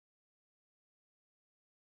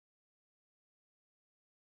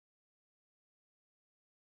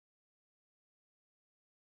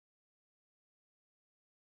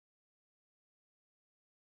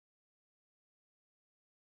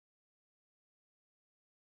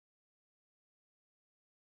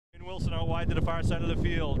Wilson out wide to the far side of the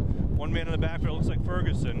field. One man in the backfield, looks like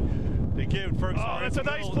Ferguson. They give Ferguson. Oh, that's a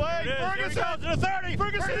nice play. Ferguson to the 30.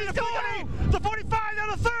 Ferguson to the 40. The 45 down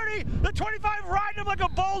to 30. The 25 riding him like a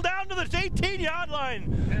bull down to the 18-yard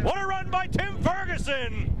line. What a run by Tim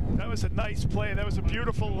Ferguson. That was a nice play. That was a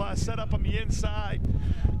beautiful setup on the inside.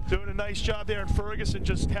 Doing a nice job there, and Ferguson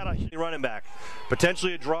just had a running back.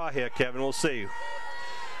 Potentially a draw here, Kevin. We'll see.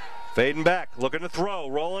 Fading back, looking to throw,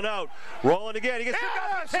 rolling out, rolling again. He gets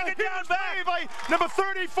taken down back by number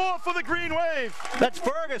 34 for the Green Wave. That's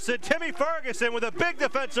Ferguson, Timmy Ferguson with a big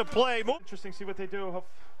defensive play. Interesting to see what they do.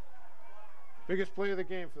 Biggest play of the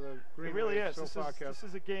game for the Green Wave. It really is. So far, this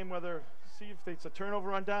is a game where see if it's a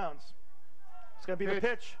turnover on downs. It's going to be the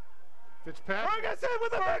pitch. Fitzpatrick. Ferguson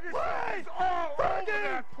with a big play! Oh,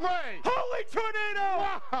 Ferguson! Play! Holy tornado!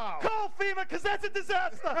 Wow! Call FEMA, because that's a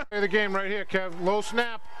disaster! Play the game right here, Kev. Low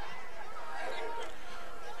snap.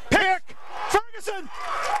 Pick! Ferguson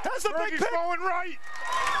has a big pick! Going right!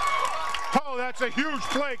 Oh, that's a huge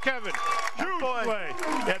play, Kevin. Huge play.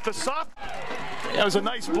 At the soft. That was a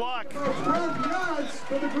nice block.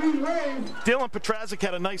 Dylan Petrazik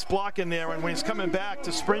had a nice block in there, and when he's coming back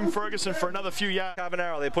to spring Ferguson for another few yards.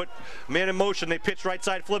 Carbonaro, they put man in motion, they pitch right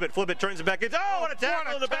side, flip it turns it back. Oh, what a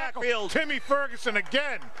tackle in the backfield. Timmy Ferguson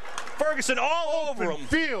again. Ferguson all over him.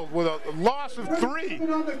 Field with a loss of 3.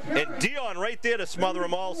 And Dion right there to smother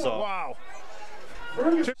him also. Wow.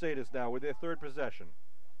 Crusaders now with their third possession.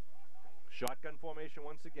 Shotgun formation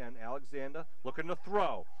once again. Alexander looking to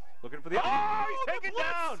throw. Looking for the... Oh, he's taken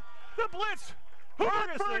down! The blitz!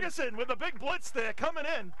 Ferguson with a big blitz there coming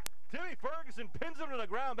in. Timmy Ferguson pins him to the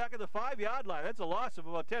ground back at the 5-yard line. That's a loss of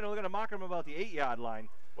about 10. We're going to mock him about the 8-yard line.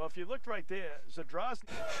 Well, if you looked right there, Zadrozny.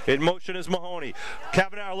 In motion is Mahoney.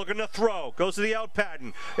 Carbonaro looking to throw. Goes to the out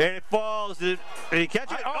pattern. And it falls. Did he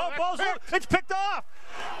catch it? Ball's loose. It's picked off.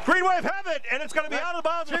 Green Wave have it. And it's going to be out of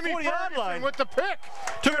bounds at the 40-yard line. With the pick.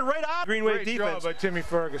 Took it right off. Green Wave defense. Great job by Timmy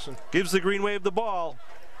Ferguson. Gives the Green Wave the ball.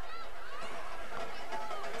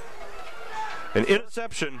 An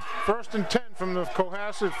interception. 1st and 10 from the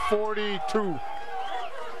Cohasset 42.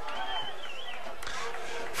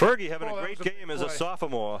 Fergie having a great game as a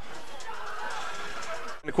sophomore.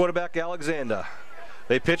 The quarterback Alexander.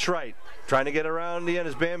 They pitch right, trying to get around the end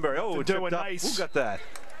is Banbury. Oh, it's nice. Who got that?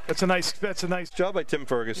 That's a nice job by Tim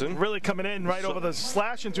Ferguson. Really coming in right over the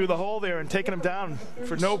slashing through the hole there and taking him down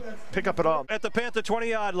for no pickup at all. At the Panther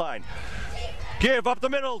 20-yard line. Give up the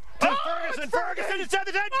middle to Ferguson. Ferguson inside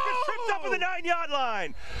the 10. Gets tripped up at the 9-yard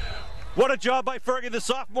line. What a job by Fergie, the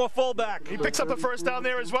sophomore fullback. He picks up the first down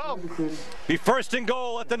there as well. Be first and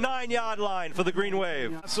goal at the 9-yard line for the Green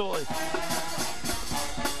Wave. Absolutely.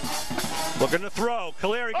 Looking to throw.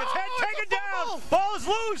 Caleri gets taken down. Ball is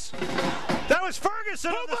loose. That was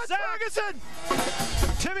Ferguson on the sack. Ferguson!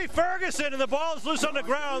 Timmy Ferguson, and the ball is loose on the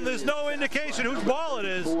ground. There's no indication whose ball it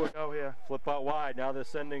is. Oh, yeah. Flip out wide. Now they're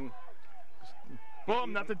sending.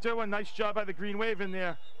 Boom, nothing doing. Nice job by the Green Wave in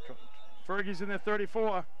there. Fergie's in there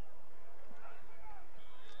 34.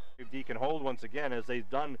 D can hold once again as they've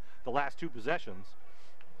done the last 2 possessions.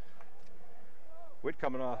 Witt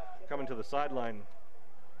coming to the sideline.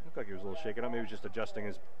 Looked like he was a little shaken up. Maybe he was just adjusting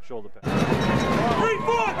his shoulder pad. 3-4!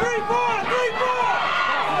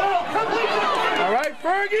 All right,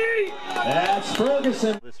 Fergie! That's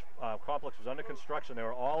Ferguson. This complex was under construction. They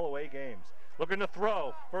were all away games. Looking to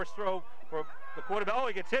throw. First throw for the quarterback. Oh,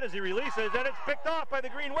 he gets hit as he releases, and it's picked off by the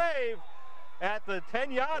Green Wave at the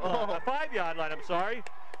 10-yard line, the 5-yard line, I'm sorry.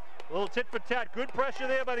 A little tit for tat. Good pressure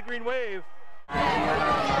there by the Green Wave.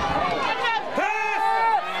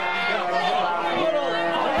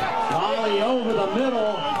 Volley over the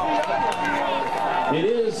middle. It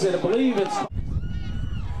is, I believe it's.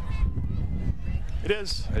 It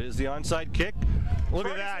is. It is the onside kick. Look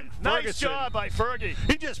at that. Nice job by Fergie.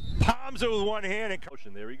 He just palms it with one hand.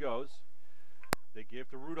 And there he goes. They give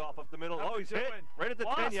to Rudolph up the middle. Oh, he's hit right at the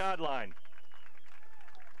 10-yard line.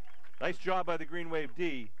 Nice job by the Green Wave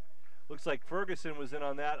D. Looks like Ferguson was in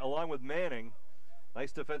on that along with Manning.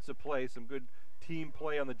 Nice defensive play. Some good team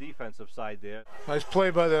play on the defensive side there. Nice play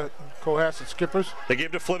by the Cohasset skippers. They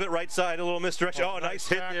gave to flip it right side, a little misdirection. Oh, nice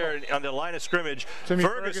hit there on the line of scrimmage.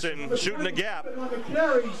 Ferguson shooting the gap. On the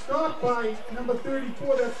carry, stopped by number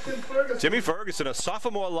 34, that's Tim Ferguson. Timmy Ferguson, a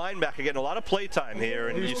sophomore linebacker, getting a lot of play time here,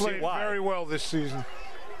 and he's you see why. Very well this season.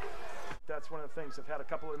 That's one of the things. They've had a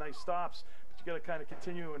couple of nice stops, but you got to kind of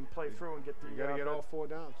continue and play through and get the. You got to get all 4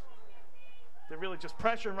 downs. They're really just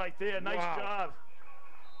pressuring right there. Nice job.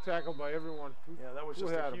 Tackled by everyone. Yeah, that was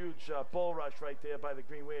just a huge bull rush right there by the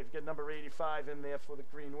Green Wave. Get number 85 in there for the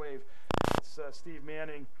Green Wave. It's Steve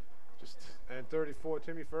Manning. And 34,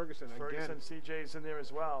 Timmy Ferguson again. CJ's in there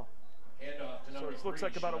as well. So it looks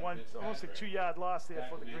like about almost a 2-yard loss there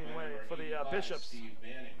for the Green Wave, for the Bishops.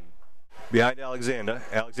 Behind Alexander.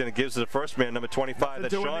 Alexander gives to the first man, number 25.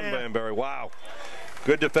 That's Sean Banbury. Wow.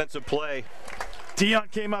 Good defensive play. Dion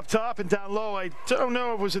came up top and down low. I don't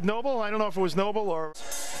know if it was Noble. I don't know if it was Noble or...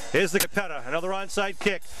 Here's the Capetta, another onside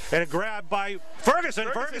kick, and a grab by Ferguson.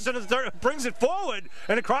 Ferguson brings it forward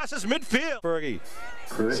and it crosses midfield. Fergie.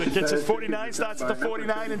 So it gets his 49, starts at the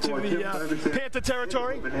 49 into the Panther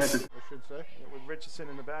territory. I should say. With Richardson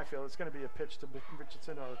in the backfield, it's going to be a pitch to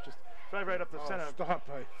Richardson or just drive right up the center. Stop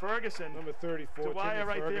by Ferguson. Number 34. Dwyer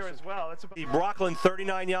right there as well. That's the Brockland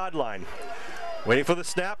 39-yard line. Waiting for the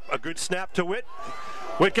snap. A good snap to Witt.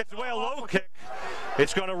 Witt gets away, a low kick.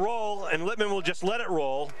 It's going to roll, and Littman will just let it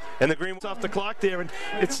roll. And the Green off the clock there, and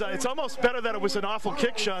it's almost better that it was an awful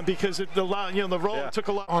kick, Sean, because the roll took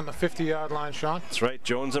a lot on the 50-yard line, Sean. That's right.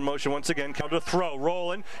 Jones in motion once again. Counter throw,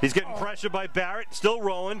 rolling. He's getting pressured by Barrett. Still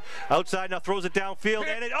rolling outside. Now throws it downfield,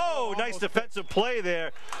 and it. Oh, nice defensive play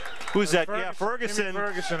there. Who's that? Yeah, Ferguson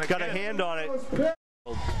got a hand on it.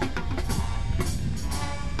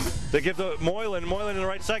 They give the Moylan in the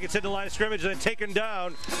right side, gets hit in the line of scrimmage, and then taken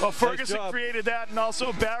down. Well, Ferguson created that, and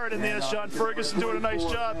also Barrett in there, Sean. Ferguson doing a nice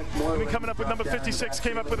job. I mean, coming up with number 56,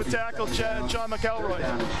 came up with a tackle, John McElroy.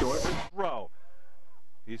 Row.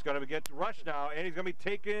 He's going to get rushed now, and he's going to be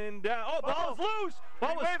taken down. Oh, ball's loose!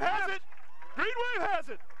 Green Wave has it! Green Wave has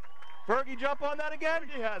it! Fergie jump on that again?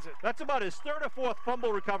 He has it. That's about his third or fourth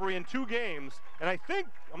fumble recovery in 2 games, and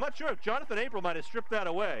I'm not sure if Jonathan April might have stripped that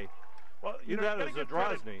away. Well, you know,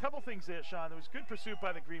 a couple things there, Sean. There was good pursuit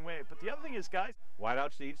by the Green Wave, but the other thing is, guys. Wide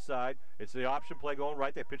outs to each side. It's the option play going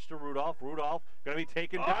right. They pitch to Rudolph. Rudolph going to be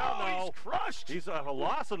taken down now. He's crushed. He's a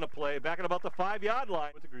loss on the play, back at about the 5-yard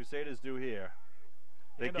line. What the Crusaders do here?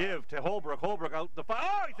 They give to Holbrook. Holbrook out the 5.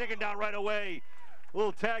 Oh, he's taken down right away. A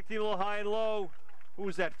little tag team, a little high and low.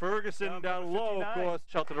 Who's that? Ferguson down low, of course.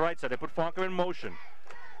 Out to the right side. They put Fonkum in motion.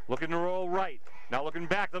 Looking to roll right. Now looking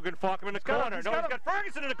back, looking Fonkum in the corner. He's got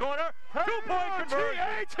Ferguson in the corner. 2-point conversion.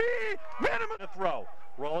 Minimum. Throw.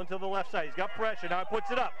 Rolling to the left side. He's got pressure. Now he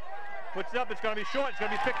puts it up. Puts it up. It's going to be short. It's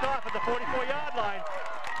going to be picked off at the 44-yard line.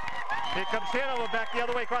 Here comes Hanover back the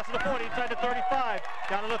other way, crossing the 40, inside the 35,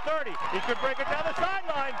 down to the 30. He could break it down the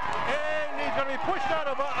sideline, and he's going to be pushed out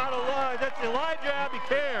of line. That's Elijah Abbey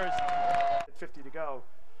cares. 50 to go.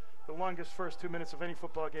 The longest first 2 minutes of any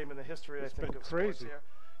football game in the history, I think. Of crazy. Here.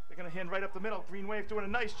 They're going to hand right up the middle. Green Wave doing a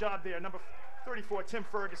nice job there. Number 34, Tim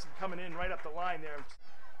Ferguson, coming in right up the line there.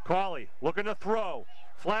 Carley looking to throw.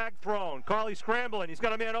 Flag thrown. Carley scrambling. He's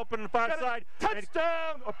got a man open on the far side.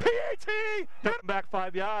 Touchdown! A PAT! Come back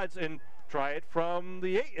 5 yards and try it from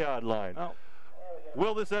the 8-yard line. Oh.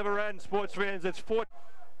 Will this ever end, sports fans? It's 4.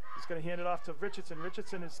 He's going to hand it off to Richardson.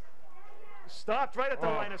 Richardson is stopped right at the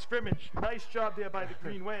line of scrimmage. Nice job there by the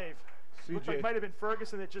Green Wave. Looked like it might have been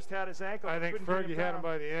Ferguson that just had his ankle. I think Fergie had him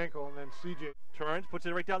by the ankle, and then CJ turns, puts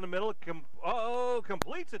it right down the middle.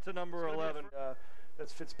 Completes it to number 11.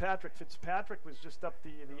 That's Fitzpatrick. Fitzpatrick was just up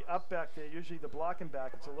the up back there. Usually the blocking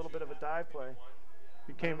back. It's a little bit of a dive play.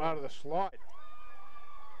 He came out of the slot.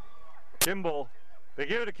 Kimball. They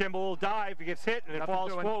give it to Kimball. Little dive. He gets hit and it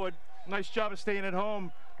falls forward. Nice job of staying at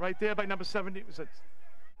home right there by number 70. Was it?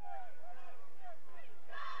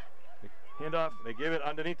 Hand off. They give it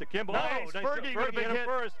underneath to Kimball. Nice. Oh, nice. Fergie hit him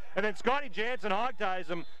first. And then Scotty Jansen hog ties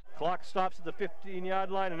him. Clock stops at the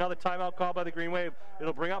 15-yard line. Another timeout call by the Green Wave.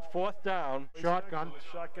 It'll bring up 4th down. Shotgun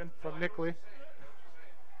from Nickley.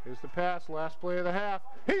 Here's the pass. Last play of the half.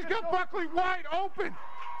 He's got Buckley wide open.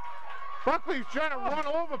 Buckley's trying to run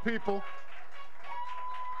over people.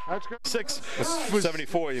 That's good.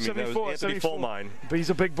 74, you mean? 74, that was Anthony Fulmine. But he's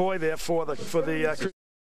a big boy there for the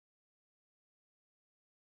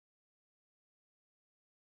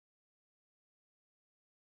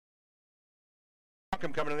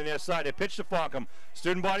coming on the near side. They pitch to Fonkum.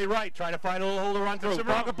 Student body right, trying to find a little hole to run through.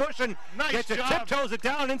 Fonkum pushing. Nice gets job. Tiptoes it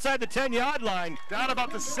down inside the 10-yard line. Down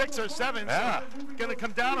about the 6 or 7. Yeah. So going to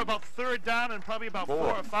come down about 3rd down and probably about 4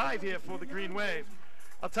 or 5 here for the Green Wave.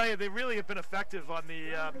 I'll tell you, they really have been effective on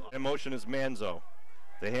the... In motion is Manzo.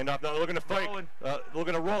 They hand off. Now they're looking to fake.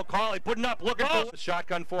 Looking to roll. Carley putting up. Looking for the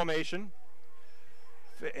shotgun formation.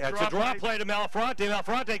 It's a draw play to Malfronte.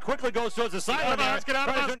 Malfronte quickly goes towards the sideline. Let's get out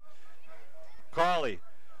of bounds. Carley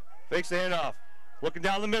fakes the handoff. Looking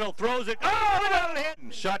down the middle. Throws it. Oh,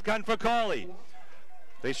 shotgun for Carley.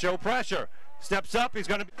 They show pressure. Steps up. He's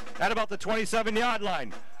going to be at about the 27-yard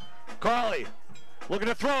line. Carley looking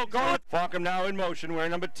to throw. Fonkum now in motion.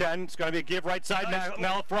 Wearing number 10. It's going to be a give right side.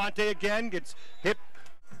 Malfronte again. Gets hit.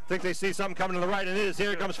 Think they see something coming to the right, and it is.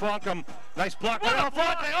 Here comes Fonkum. Nice block. Right out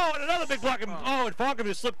front. Oh, and another big block. Oh, and Fonkum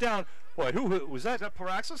just slipped down. Boy, who was that? Is that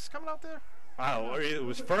Paraxis coming out there? Oh, it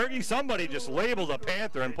was Fergie. Somebody just labeled a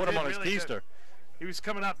Panther and put him on his keister. He was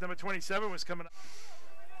coming up. Number 27 was coming up.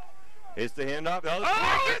 It's the handoff.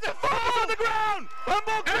 Oh, the ball's on the ground.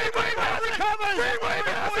 Humboldt Greenway has it coming. Greenway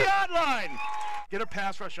has the yard line. Get a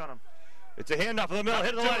pass rush on him. It's a handoff in the middle.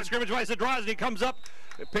 Hit the line of scrimmage. Vice it draws, and he comes up.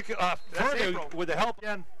 Pick Fergie with the help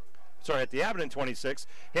again. Sorry, at the Abington 26.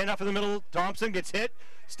 Handoff in the middle. Thompson gets hit.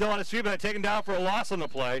 Still on his feet, but taken down for a loss on the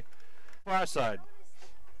play. Far side.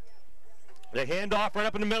 The handoff right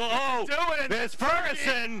up in the middle. Oh, there's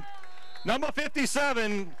Ferguson. Number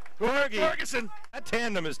 57, Ferguson. That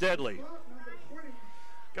tandem is deadly.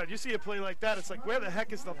 God, you see a play like that, it's like, where the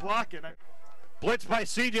heck is the blocking? Blitz by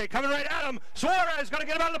CJ, coming right at him. Suarez going to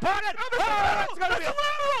get him out of the pocket. Oh, it's going to be a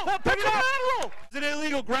lateral. Pick it up. Is it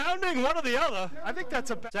illegal grounding? One or the other. I think that's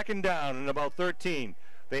a second down and about 13.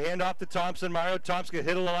 They hand off to Thompson. Mario Thompson get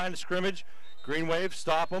hit on the line of scrimmage. Green Wave,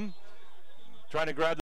 stop him. Trying to grab